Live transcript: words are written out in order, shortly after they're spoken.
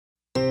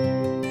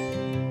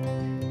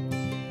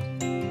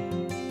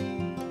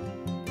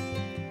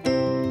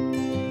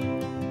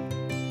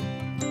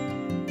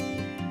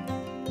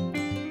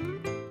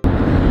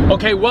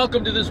Okay,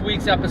 welcome to this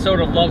week's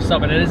episode of Luv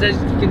Subbin. And as you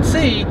can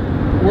see,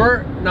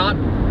 we're not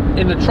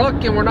in the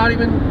truck and we're not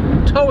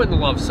even towing the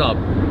Luv Sub.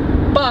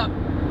 But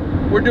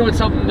we're doing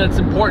something that's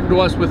important to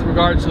us with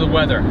regards to the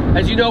weather.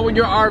 As you know, when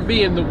you're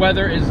RVing, the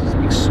weather is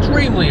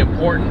extremely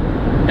important.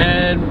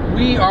 And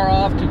we are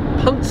off to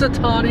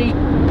Punxsutawney,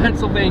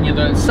 Pennsylvania,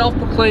 the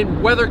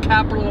self-proclaimed weather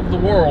capital of the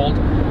world,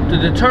 to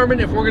determine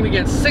if we're going to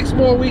get 6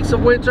 more weeks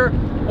of winter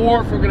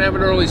or if we're going to have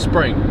an early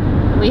spring.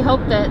 We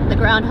hope that the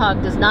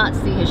groundhog does not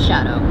see his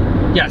shadow.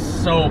 Yes,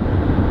 so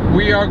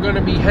we are going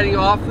to be heading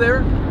off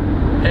there,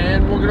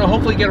 and we're going to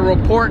hopefully get a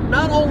report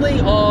not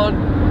only on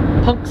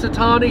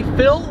Punxsutawney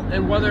Phil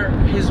and whether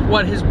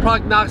what his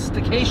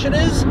prognostication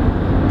is,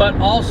 but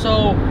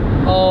also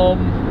all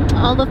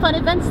the fun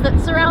events that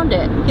surround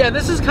it. Yeah,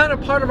 this is kind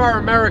of part of our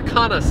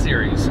Americana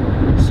series.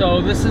 So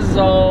this is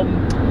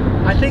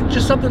I think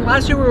just something.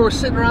 Last year we were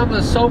sitting around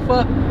the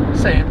sofa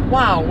saying,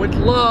 wow, we'd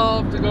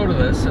love to go to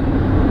this, and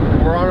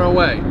we're on our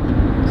way.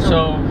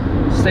 So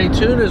stay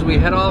tuned as we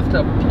head off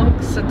to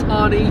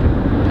Punxsutawney,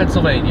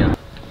 Pennsylvania.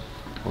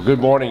 Well, good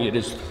morning. It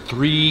is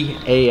 3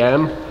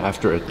 a.m.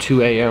 after a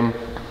 2 a.m.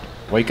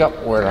 wake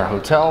up. We're at our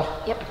hotel.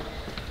 Yep.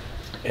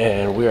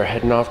 And we are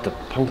heading off to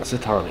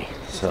Punxsutawney.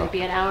 So it'll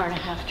be an hour and a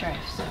half drive,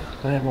 so.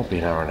 It won't be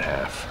an hour and a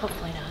half.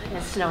 Hopefully not. And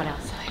it's snowing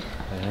outside.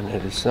 And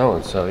it is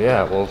snowing, so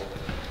yeah, we'll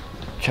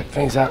check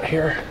things out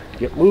here,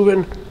 get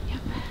moving.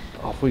 Yep.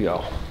 Off we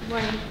go. Good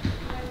morning.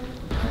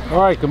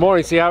 All right, good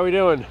morning. See how we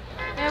doing?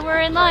 Yeah, we're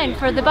in line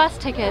for the bus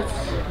tickets.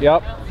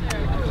 Yep.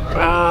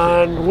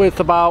 And with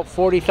about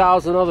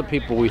 40,000 other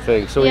people, we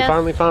think. So yes. We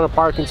finally found a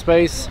parking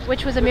space.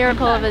 Which was a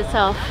miracle of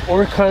itself.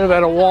 We're kind of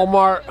at a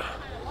Walmart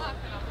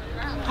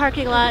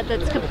parking lot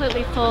that's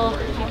completely full,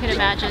 if you can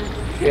imagine.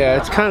 Yeah,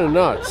 it's kind of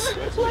nuts.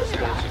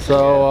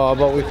 So,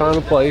 but we found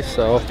a place,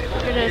 so.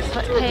 We're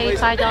gonna pay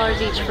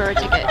 $5 each for a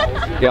ticket.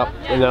 Yep,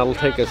 and that'll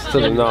take us to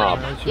the knob.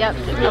 Yep,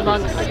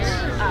 amongst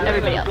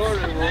everybody else.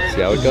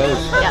 See how it goes.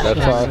 Yep.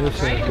 That's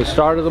the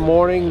start of the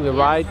morning. The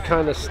ride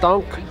kind of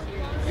stunk,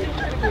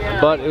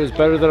 but it was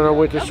better than our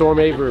Winter Storm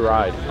Avery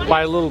ride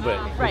by a little bit.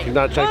 Right. If you've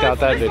not checked out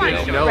that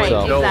video, Right,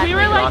 so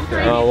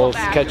exactly. We'll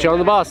catch you on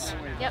the bus.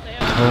 Yep.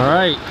 All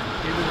right.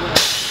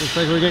 Looks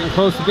like we're getting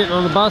close to getting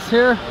on the bus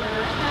here.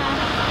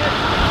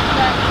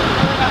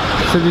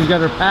 Cindy's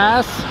got her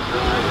pass.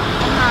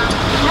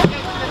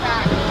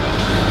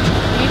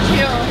 You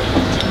too.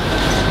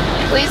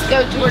 Please go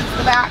towards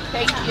the back.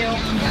 Thank you.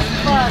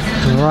 All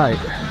right.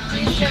 Oh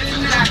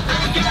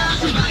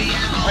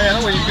yeah,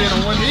 that way you've been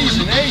on one of these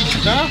in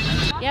ages, huh?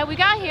 Yeah, we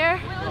got here.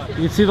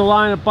 You can see the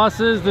line of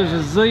buses. There's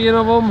a zillion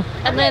of them.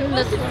 And then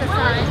the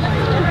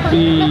sign.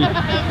 The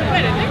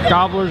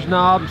Gobbler's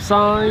Knob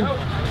sign.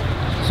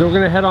 So we're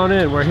gonna head on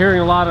in. We're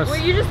hearing a lot of. Will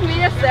you just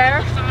meet us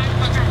there?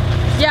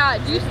 Yeah,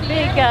 do you see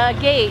big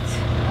gate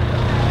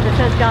that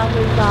says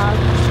Gobbler's Knob.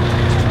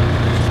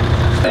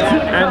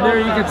 And there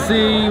you can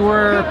see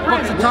where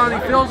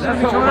Punxsutawney Phil's gonna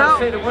be coming out.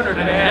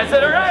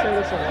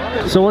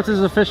 So what's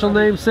his official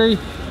name, see?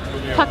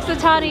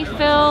 Punxsutawney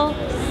Phil,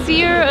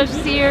 seer of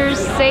seers,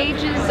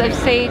 sages of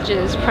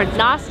sages,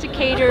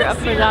 prognosticator of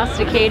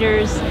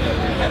prognosticators,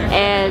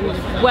 and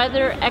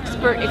weather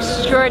expert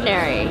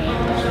extraordinary.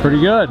 Pretty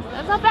good.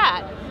 That's not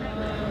bad.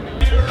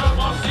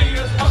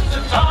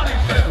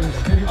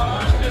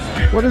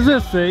 What does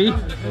this see?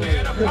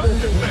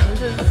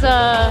 This is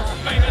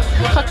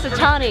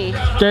Punxsutawney.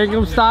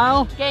 Gangnam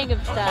Style?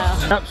 Gangnam Style.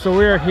 Yep, so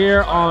we are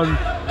here on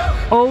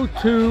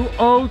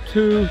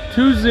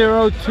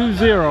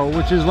 02022020,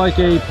 which is like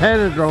a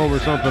panodrome or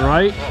something,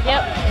 right?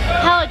 Yep.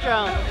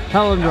 Helidrome.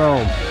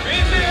 Palindrome.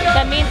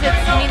 That means it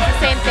means the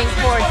same thing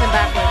forwards and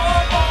backwards.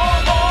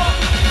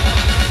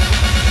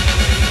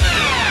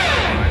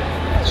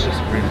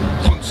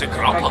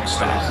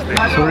 So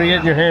what are you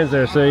getting your hands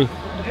there, see?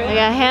 I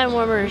got hand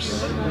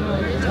warmers.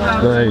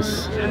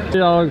 Nice.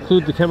 I'll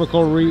include the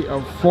chemical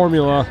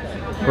formula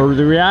or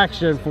the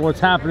reaction for what's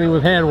happening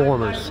with hand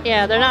warmers.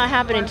 Yeah, they're not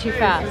happening too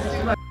fast.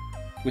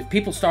 With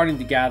people starting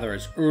to gather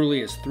as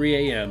early as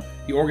 3 a.m.,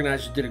 the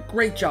organizers did a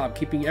great job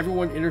keeping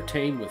everyone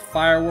entertained with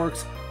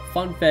fireworks,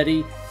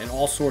 funfetti, and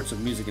all sorts of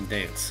music and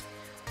dance.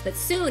 But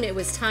soon it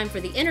was time for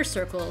the inner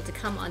circle to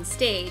come on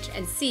stage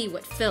and see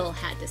what Phil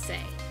had to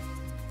say.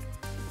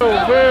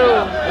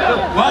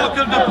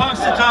 Welcome to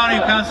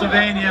Punxsutawney,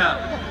 Pennsylvania,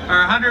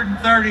 our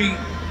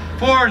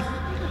 134th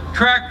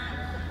trek.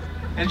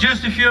 In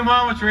just a few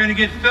moments, we're going to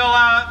get Phil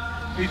out.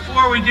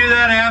 Before we do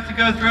that, I have to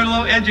go through a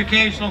little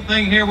educational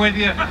thing here with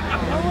you.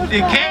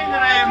 The cane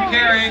that I am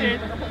carrying,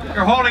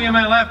 you're holding in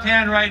my left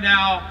hand right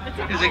now,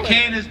 is a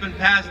cane that's been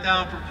passed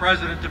down from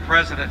president to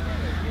president.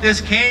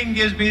 This cane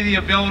gives me the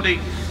ability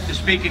to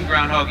speak in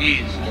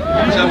Groundhogese.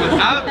 So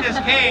without this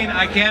cane,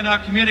 I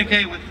cannot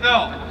communicate with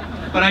Phil.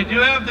 But I do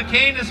have the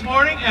cane this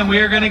morning, and we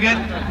are going to get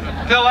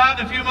Phil out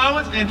in a few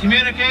moments and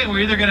communicate. We're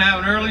either going to have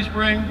an early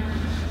spring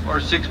or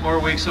 6 more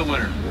weeks of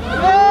winter.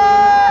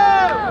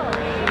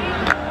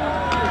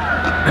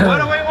 What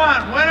do we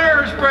want, winter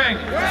or spring?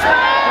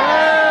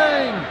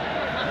 Spring!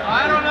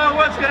 I don't know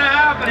what's going to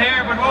happen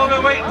here, but we'll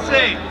go wait and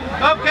see.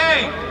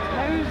 Okay,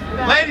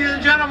 Ladies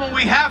and gentlemen,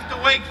 we have to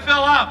wake Phil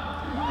up.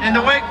 And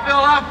to wake Phil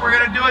up, we're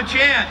going to do a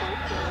chant.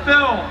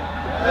 Phil.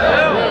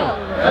 Phil. Phil.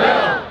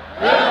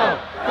 Phil.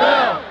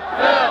 Phil.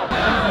 Phil.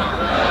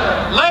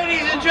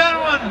 Ladies and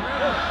gentlemen,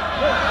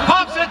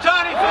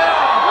 Punxsutawney Phil.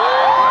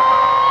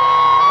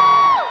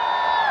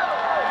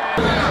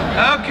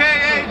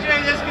 Okay, AJ,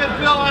 let's get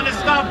Phil on the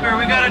stump here.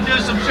 We got to do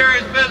some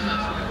serious business.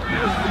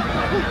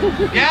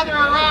 Gather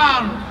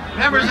around,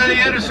 members of the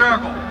inner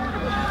circle.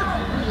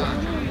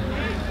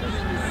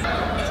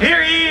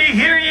 Hear ye,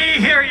 hear ye,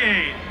 hear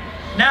ye.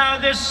 Now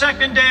this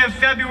second day of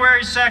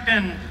February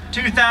 2nd,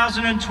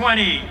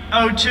 2020,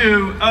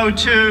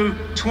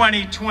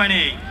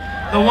 02/02/2020,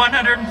 the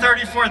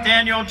 134th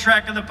annual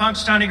trek of the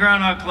Punxsutawney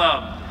Groundhog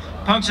Club.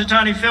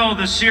 Punxsutawney Phil,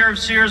 the seer of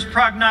seers,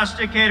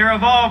 prognosticator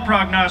of all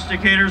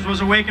prognosticators,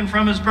 was awakened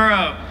from his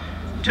burrow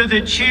to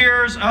the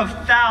cheers of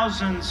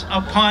thousands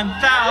upon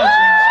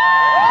thousands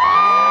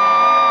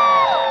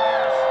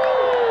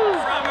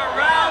from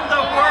around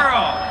the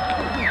world.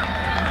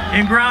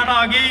 In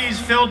Groundhogese,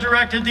 Phil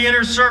directed the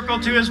inner circle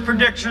to his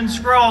prediction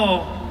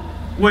scroll,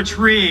 which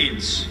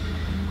reads,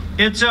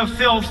 "It's a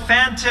Phil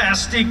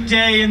fantastic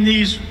day in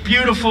these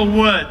beautiful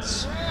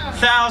woods.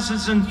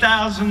 Thousands and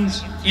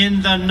thousands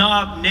in the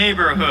Knob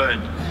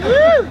neighborhood.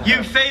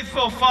 You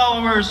faithful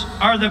followers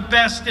are the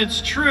best, it's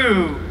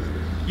true.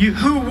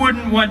 Who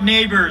wouldn't want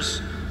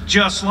neighbors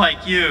just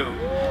like you?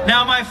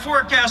 Now my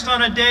forecast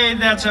on a day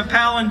that's a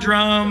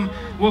palindrome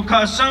will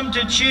cause some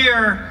to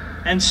cheer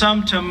and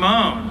some to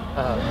moan.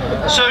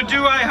 So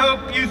do I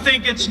hope you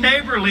think it's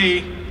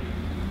neighborly,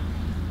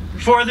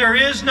 for there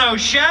is no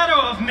shadow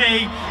of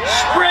me.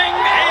 Spring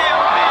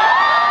AOB.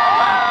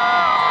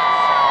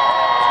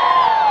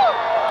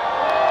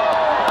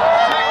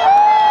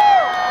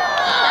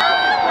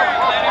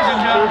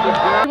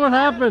 What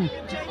happened?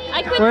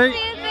 I couldn't see a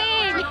thing.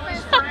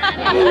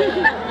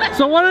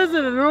 So what is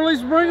it, an early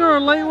spring or a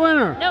late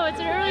winter? No, it's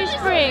an early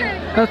spring.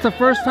 That's the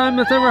first time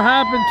that's ever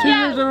happened 2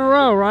 years in a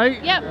row, right?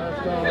 Yep.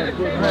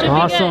 Should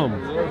Awesome.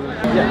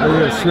 Look at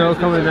the snow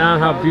coming down,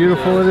 how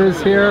beautiful it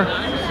is here.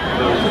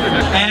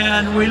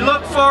 And we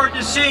look forward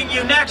to seeing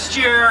you next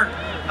year,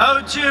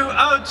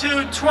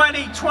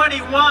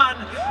 02/02/2021.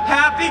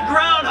 Happy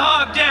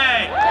Groundhog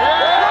Day!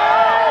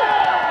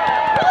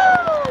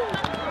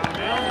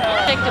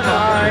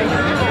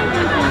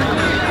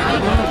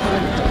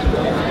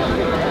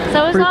 So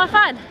it was a lot of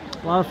fun.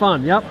 A lot of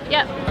fun, yep.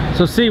 Yep.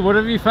 So see, what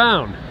have you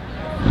found?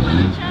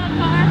 Weather Channel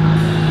car.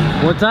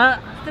 What's that?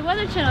 The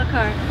Weather Channel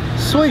car.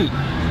 Sweet.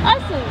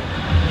 Awesome.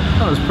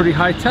 That was pretty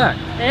high tech.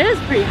 It is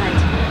pretty high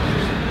tech.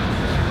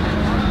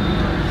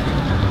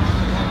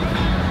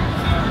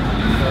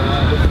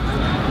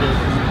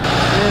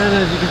 And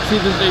as you can see,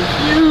 there's a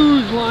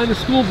huge line of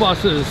school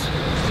buses.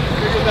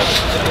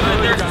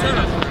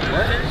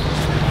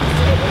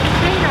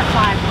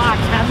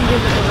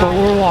 But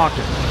we're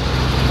walking.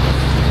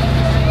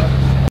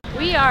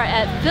 We are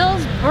at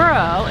Phil's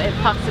Burrow in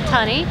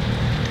Punxsutawney,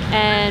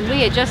 and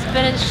we had just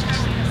finished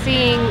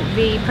seeing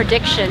the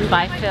prediction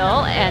by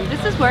Phil, and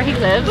this is where he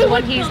lives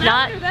when he's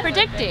not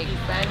predicting.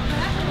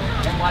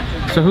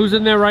 So who's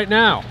in there right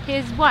now?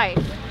 His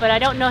wife, but I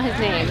don't know his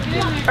name.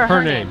 Or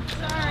Her name.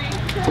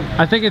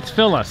 I think it's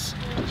Phyllis.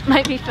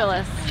 Might be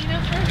Phyllis.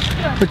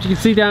 But you can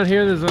see down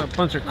here there's a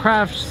bunch of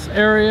crafts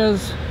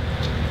areas.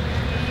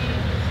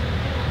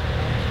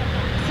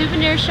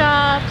 Souvenir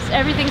shops,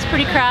 everything's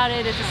pretty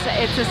crowded.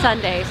 It's a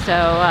Sunday,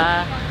 so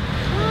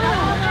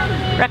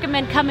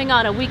recommend coming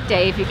on a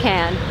weekday if you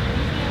can.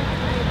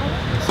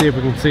 Let's see if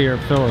we can see her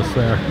Phyllis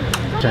there.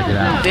 Check it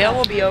out. Dale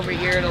will be over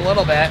here in a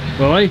little bit.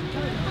 Really?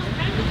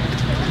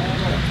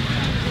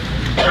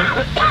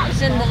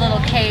 She's in the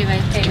little cave,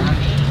 I think.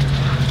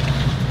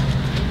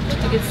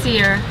 You can see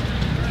her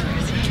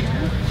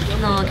in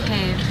the little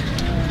cave.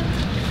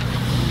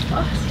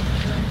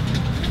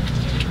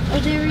 Oh,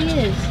 there he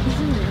is. He's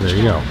in there. There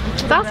you go.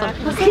 It's awesome.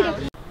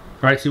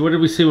 All right, so what did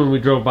we see when we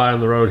drove by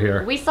on the road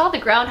here? We saw the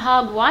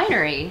Groundhog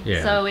Winery,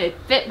 Yeah. so it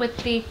fit with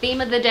the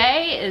theme of the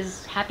day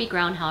is Happy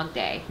Groundhog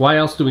Day. Why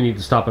else do we need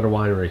to stop at a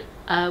winery?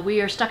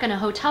 We are stuck in a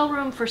hotel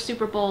room for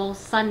Super Bowl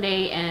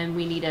Sunday and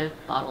we need a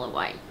bottle of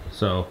wine.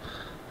 So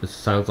this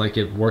sounds like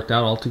it worked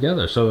out all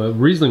together. So the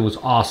Riesling was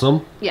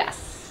awesome.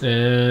 Yes.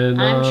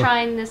 And I'm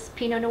trying this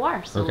Pinot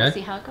Noir, so okay. we'll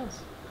see how it goes.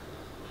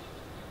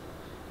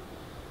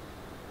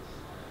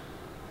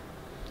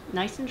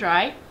 Nice and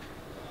dry.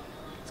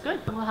 It's good.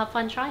 We'll have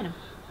fun trying them.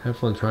 have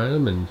fun trying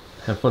them and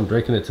have fun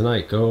drinking it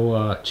tonight.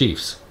 Go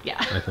Chiefs. Yeah.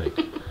 I think.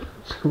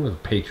 We're the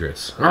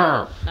Patriots.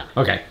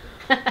 Okay.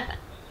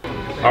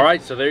 All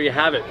right, so there you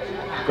have it.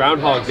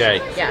 Groundhog Day.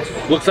 Yes.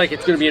 Looks like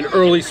it's going to be an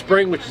early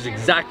spring, which is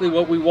exactly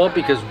what we want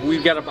because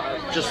we've got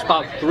just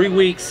about 3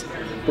 weeks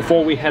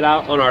before we head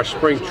out on our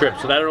spring trip.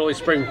 So that early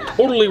spring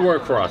totally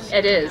worked for us.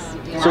 It is.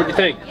 So what do you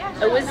think?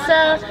 It was,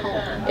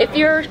 if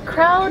you're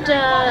crowd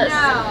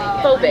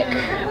phobic,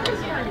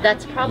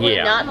 that's probably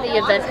not the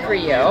event for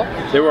you.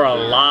 There were a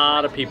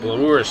lot of people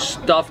and we were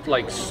stuffed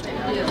like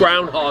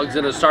groundhogs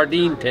in a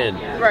sardine tin.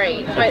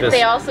 Right, but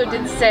they also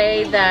did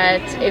say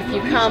that if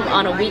you come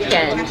on a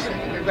weekend,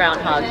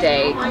 Groundhog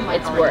Day,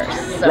 it's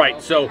worse. So.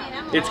 Right, so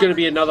it's going to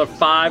be another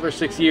 5 or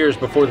 6 years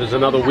before there's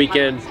another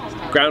weekend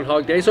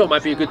Groundhog Day, so it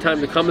might be a good time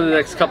to come in the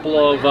next couple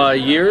of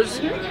years.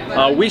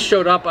 We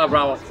showed up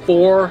about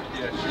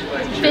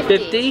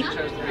 4:50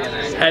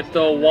 at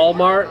the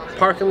Walmart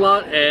parking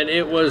lot, and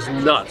it was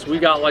nuts. We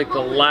got like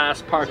the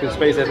last parking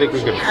space I think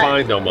we could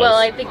find almost. Well,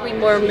 I think we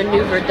more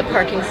maneuvered the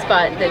parking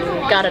spot than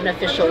got an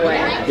official way.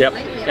 Yep,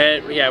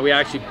 and yeah, we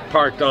actually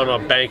parked on a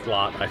bank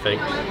lot, I think.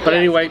 But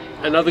anyway,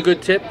 another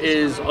good tip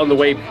is on the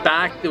way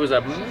back, there was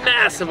a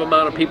massive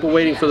amount of people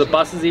waiting for the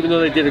buses, even though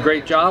they did a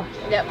great job.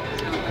 Yep.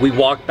 We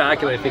walked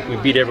back, and I think we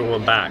beat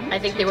everyone back. I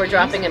think they were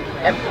dropping at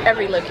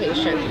every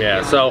location.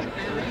 Yeah, so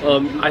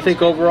I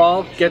think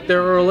overall, get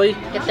there early.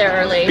 Get there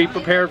early. Be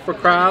prepared for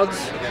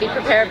crowds. Be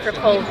prepared for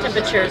cold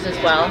temperatures as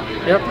well.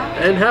 Yep,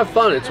 and have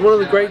fun. It's one of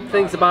the great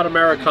things about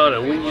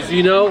Americana. As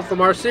you know from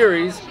our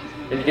series,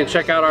 and you can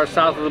check out our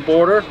South of the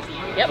Border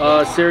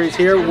series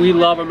here, we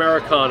love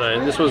Americana,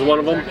 and this was one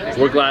of them.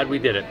 We're glad we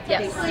did it.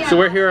 Yes. So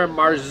we're here at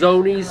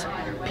Marzoni's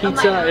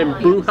Pizza and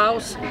Brew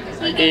House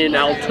in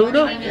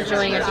Altoona.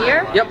 Enjoying a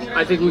beer? Yep,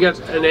 I think we got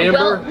an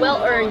amber.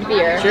 Well-earned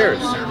beer.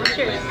 Cheers.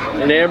 Cheers.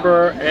 An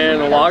amber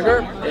and a lager,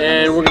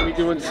 and we're going to be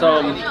doing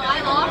some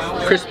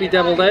crispy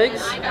deviled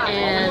eggs.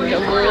 And a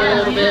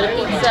little bit of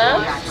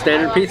pizza.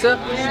 Standard pizza,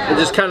 and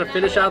just kind of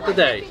finish out the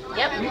day.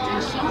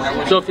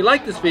 Yep. So if you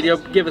like this video,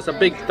 give us a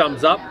big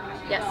thumbs up.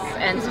 Yes,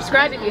 and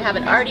subscribe if you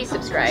haven't already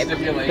subscribed.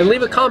 And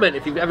leave a comment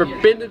if you've ever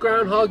been to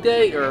Groundhog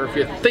Day, or if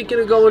you're thinking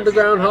of going to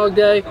Groundhog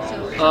Day.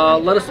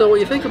 Let us know what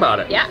you think about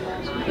it. Yeah,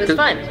 it was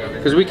fun.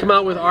 Because we come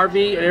out with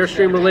RV and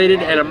Airstream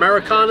related and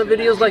Americana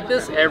videos like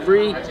this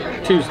every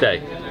Tuesday.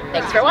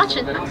 Thanks for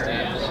watching.